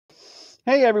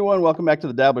Hey everyone, welcome back to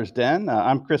the Dabbler's Den.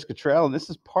 I'm Chris Cottrell, and this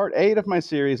is part 8 of my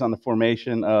series on the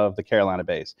formation of the Carolina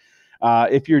Bays.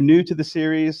 If you're new to the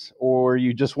series or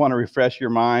you just want to refresh your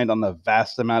mind on the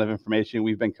vast amount of information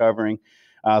we've been covering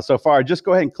so far, just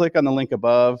go ahead and click on the link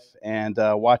above and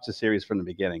watch the series from the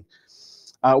beginning.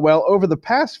 Well, over the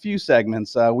past few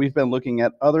segments, we've been looking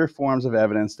at other forms of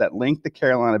evidence that link the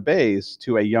Carolina Bays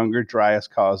to a younger dryas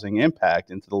causing impact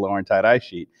into the Laurentide ice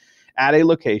sheet at a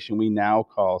location we now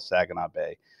call Saginaw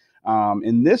Bay.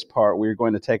 In this part, we're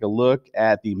going to take a look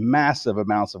at the massive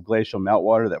amounts of glacial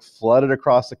meltwater that flooded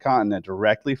across the continent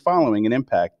directly following an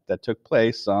impact that took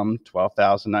place some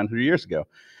 12,900 years ago.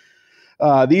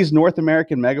 These North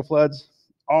American megafloods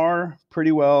are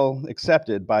pretty well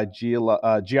accepted by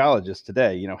geologists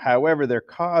today. However, their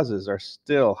causes are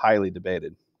still highly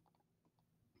debated.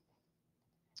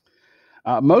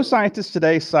 Most scientists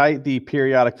today cite the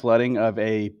periodic flooding of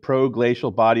a proglacial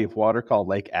body of water called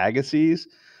Lake Agassiz.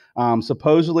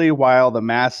 Supposedly, while the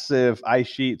massive ice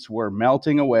sheets were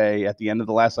melting away at the end of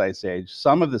the last ice age,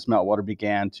 some of this meltwater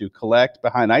began to collect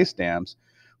behind ice dams,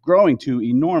 growing to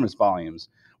enormous volumes.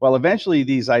 Well, eventually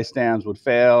these ice dams would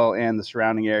fail and the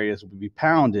surrounding areas would be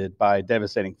pounded by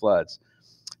devastating floods.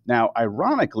 Now,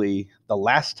 ironically, the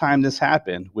last time this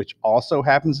happened, which also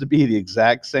happens to be the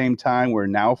exact same time we're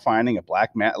now finding a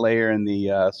black mat layer in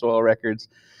the soil records,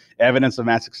 evidence of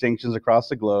mass extinctions across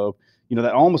the globe,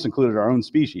 that almost included our own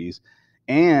species,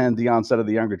 and the onset of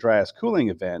the Younger Dryas cooling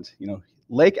event,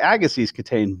 Lake Agassiz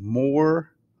contained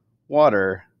more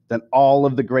water than all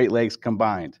of the Great Lakes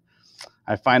combined.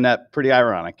 I find that pretty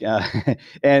ironic.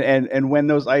 And when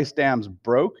those ice dams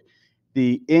broke,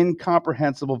 the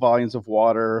incomprehensible volumes of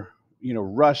water,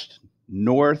 rushed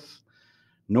north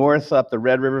up the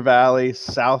Red River Valley,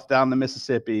 south down the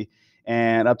Mississippi,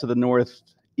 and up to the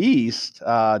northeast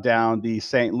down the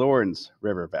St. Lawrence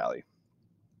River Valley.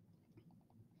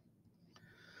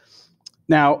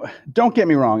 Now, don't get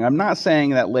me wrong. I'm not saying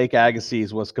that Lake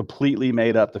Agassiz was completely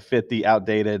made up to fit the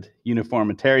outdated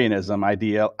uniformitarianism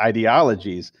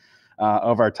ideologies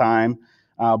of our time,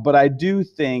 but I do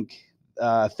think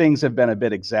things have been a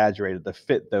bit exaggerated to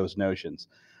fit those notions.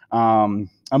 A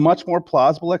much more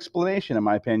plausible explanation, in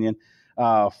my opinion,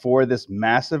 for this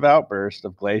massive outburst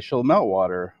of glacial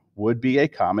meltwater would be a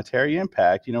cometary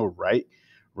impact,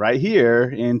 right here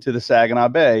into the Saginaw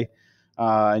Bay,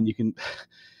 and you can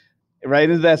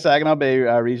right into that Saginaw Bay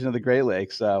region of the Great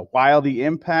Lakes. While the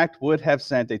impact would have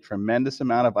sent a tremendous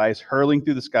amount of ice hurling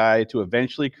through the sky to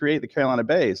eventually create the Carolina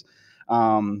Bays,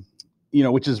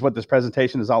 which is what this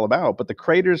presentation is all about. But the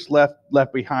craters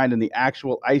left behind in the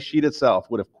actual ice sheet itself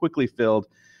would have quickly filled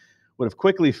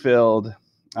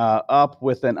up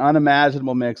with an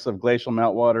unimaginable mix of glacial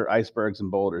meltwater, icebergs,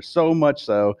 and boulders. So much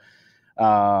so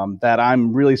that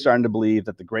I'm really starting to believe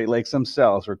that the Great Lakes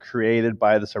themselves were created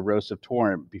by this erosive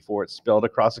torrent before it spilled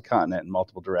across the continent in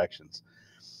multiple directions.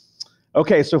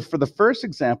 Okay, so for the first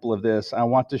example of this, I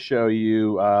want to show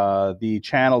you the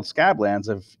channeled Scablands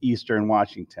of eastern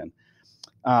Washington.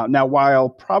 Now, while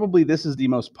probably this is the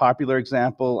most popular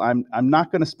example, I'm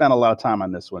not going to spend a lot of time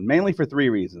on this one, mainly for three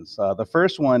reasons. The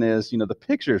first one is, the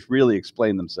pictures really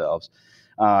explain themselves.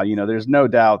 There's no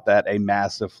doubt that a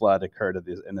massive flood occurred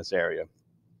in this area.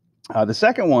 The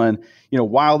second one,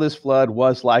 while this flood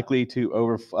was likely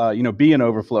to be an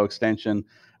overflow extension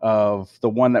of the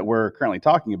one that we're currently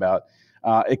talking about,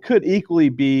 it could equally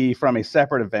be from a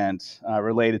separate event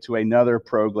related to another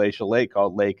proglacial lake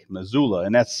called Lake Missoula,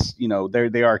 and that's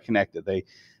they are connected.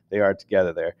 They are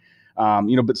together there.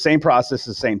 But same process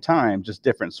at the same time, just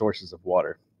different sources of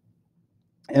water.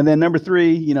 And then number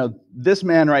three, this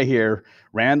man right here,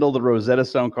 Randall the Rosetta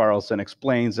Stone Carlson,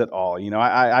 explains it all.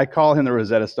 I call him the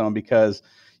Rosetta Stone because,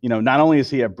 not only is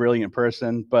he a brilliant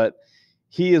person, but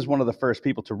he is one of the first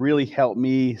people to really help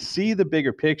me see the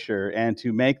bigger picture and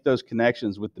to make those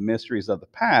connections with the mysteries of the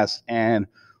past and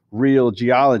real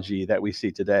geology that we see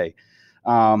today.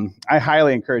 I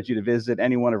highly encourage you to visit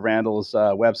any one of Randall's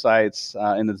websites.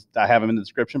 I have them in the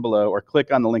description below, or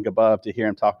click on the link above to hear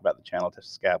him talk about the channel to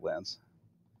Scablands.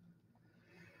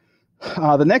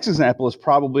 The next example is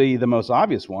probably the most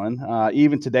obvious one.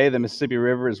 Even today, the Mississippi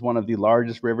River is one of the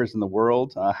largest rivers in the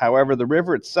world. However, the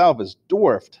river itself is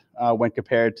dwarfed when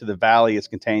compared to the valley it's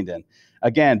contained in.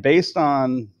 Again, based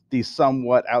on these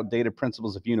somewhat outdated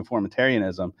principles of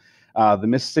uniformitarianism, the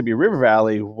Mississippi River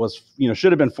Valley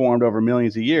should have been formed over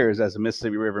millions of years as the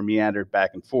Mississippi River meandered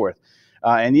back and forth.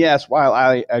 And yes, while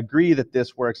I agree that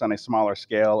this works on a smaller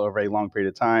scale over a long period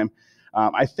of time,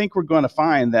 I think we're going to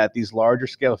find that these larger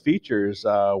scale features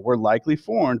were likely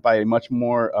formed by much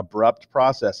more abrupt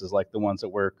processes like the ones that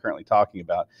we're currently talking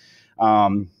about.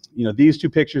 These two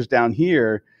pictures down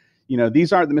here,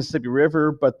 These aren't the Mississippi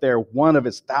River, but they're one of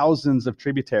its thousands of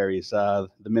tributaries, the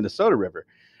Minnesota River.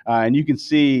 And you can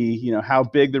see, how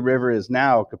big the river is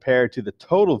now compared to the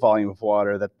total volume of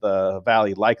water that the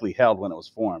valley likely held when it was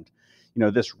formed.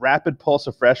 This rapid pulse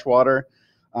of fresh water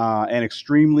and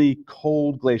extremely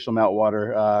cold glacial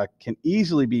meltwater can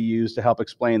easily be used to help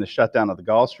explain the shutdown of the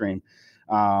Gulf Stream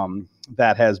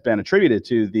that has been attributed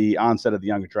to the onset of the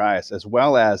Younger Dryas, as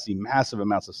well as the massive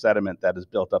amounts of sediment that is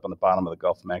built up on the bottom of the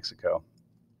Gulf of Mexico.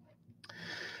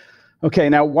 Okay,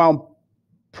 now while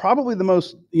probably the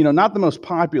most, not the most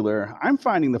popular, I'm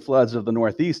finding the floods of the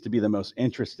Northeast to be the most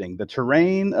interesting. The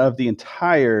terrain of the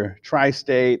entire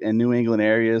tri-state and New England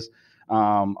areas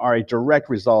are a direct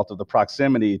result of the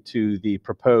proximity to the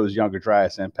proposed Younger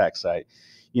Dryas impact site.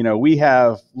 We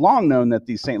have long known that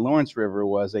the St. Lawrence River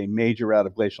was a major route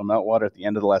of glacial meltwater at the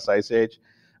end of the last ice age,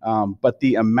 but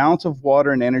the amount of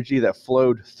water and energy that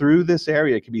flowed through this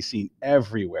area can be seen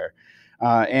everywhere.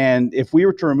 And if we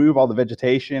were to remove all the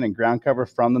vegetation and ground cover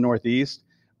from the Northeast,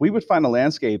 we would find a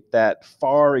landscape that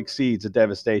far exceeds the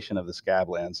devastation of the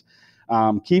Scablands.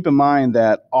 Keep in mind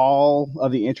that all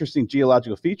of the interesting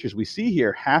geological features we see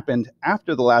here happened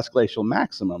after the last glacial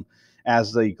maximum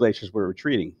as the glaciers were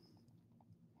retreating.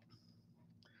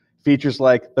 Features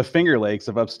like the Finger Lakes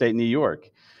of upstate New York,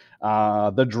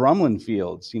 the Drumlin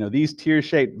Fields, these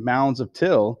tear-shaped mounds of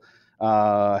till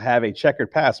have a checkered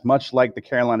past, much like the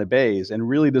Carolina Bays, and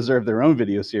really deserve their own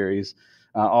video series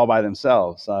all by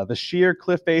themselves. The sheer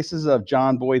cliff faces of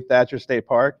John Boyd Thatcher State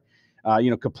Park,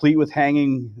 complete with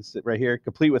hanging, right here,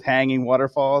 complete with hanging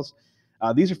waterfalls.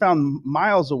 These are found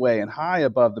miles away and high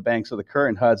above the banks of the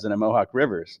current Hudson and Mohawk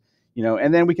rivers.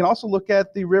 And then we can also look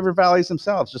at the river valleys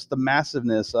themselves, just the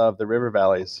massiveness of the river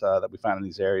valleys that we find in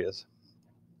these areas.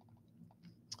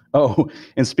 Oh,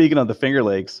 and speaking of the Finger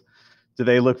Lakes, do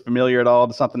they look familiar at all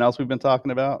to something else we've been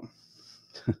talking about?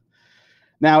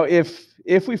 Now,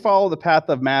 if we follow the path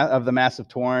of the massive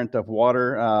torrent of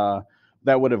water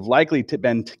that would have likely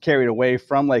been carried away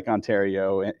from Lake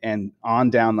Ontario and on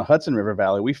down the Hudson River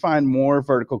Valley, we find more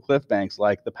vertical cliff banks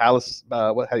like the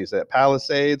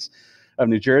Palisades of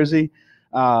New Jersey.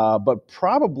 But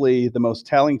probably the most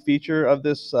telling feature of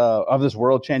this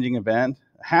world-changing event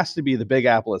has to be the Big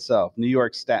Apple itself, New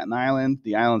York's Staten Island,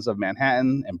 the islands of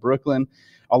Manhattan and Brooklyn,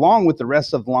 along with the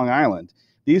rest of Long Island.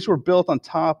 These were built on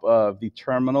top of the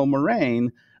terminal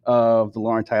moraine of the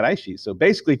Laurentide ice sheet. So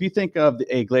basically, if you think of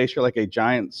a glacier like a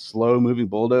giant, slow-moving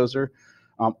bulldozer,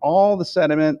 all the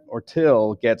sediment or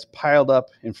till gets piled up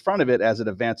in front of it as it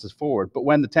advances forward. But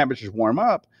when the temperatures warm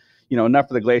up, enough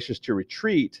for the glaciers to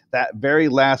retreat, that very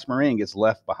last moraine gets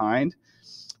left behind.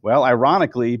 Well,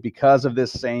 ironically, because of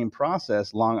this same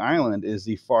process, Long Island is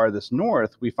the farthest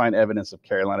north we find evidence of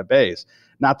Carolina Bays.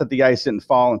 Not that the ice didn't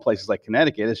fall in places like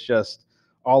Connecticut, it's just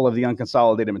all of the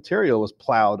unconsolidated material was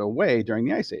plowed away during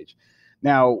the Ice Age.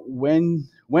 Now, when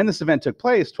this event took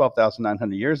place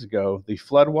 12,900 years ago, the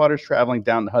floodwaters traveling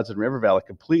down the Hudson River Valley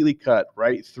completely cut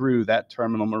right through that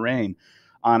terminal moraine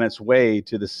on its way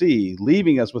to the sea,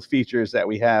 leaving us with features that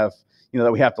we have,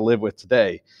 that we have to live with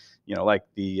today, like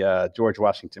the George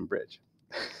Washington Bridge.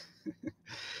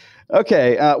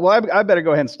 Okay, well, I better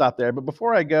go ahead and stop there. But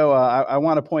before I go, I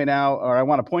want to point out, or I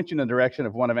want to point you in the direction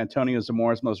of one of Antonio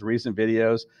Zamora's most recent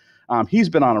videos. He's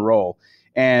been on a roll.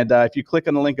 And if you click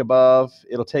on the link above,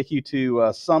 it'll take you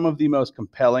to some of the most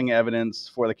compelling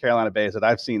evidence for the Carolina Bays that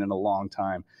I've seen in a long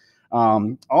time.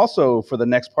 Also, for the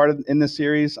next part in this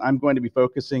series, I'm going to be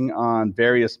focusing on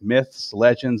various myths,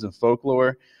 legends, and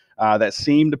folklore that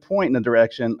seem to point in the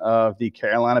direction of the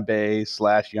Carolina Bays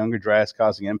 / Younger Dryas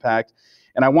causing impact.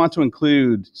 And I want to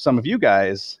include some of you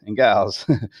guys and gals.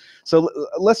 So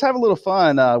let's have a little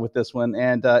fun with this one.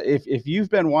 And if you've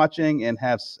been watching and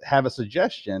have a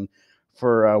suggestion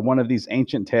for one of these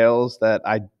ancient tales that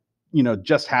I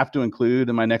just have to include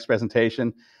in my next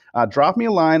presentation, drop me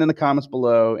a line in the comments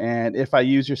below, and if I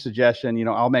use your suggestion,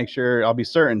 I'll be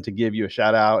certain to give you a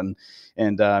shout out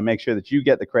and make sure that you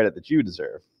get the credit that you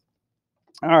deserve.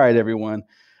 All right, everyone.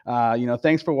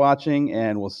 Thanks for watching,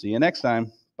 and we'll see you next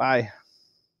time. Bye.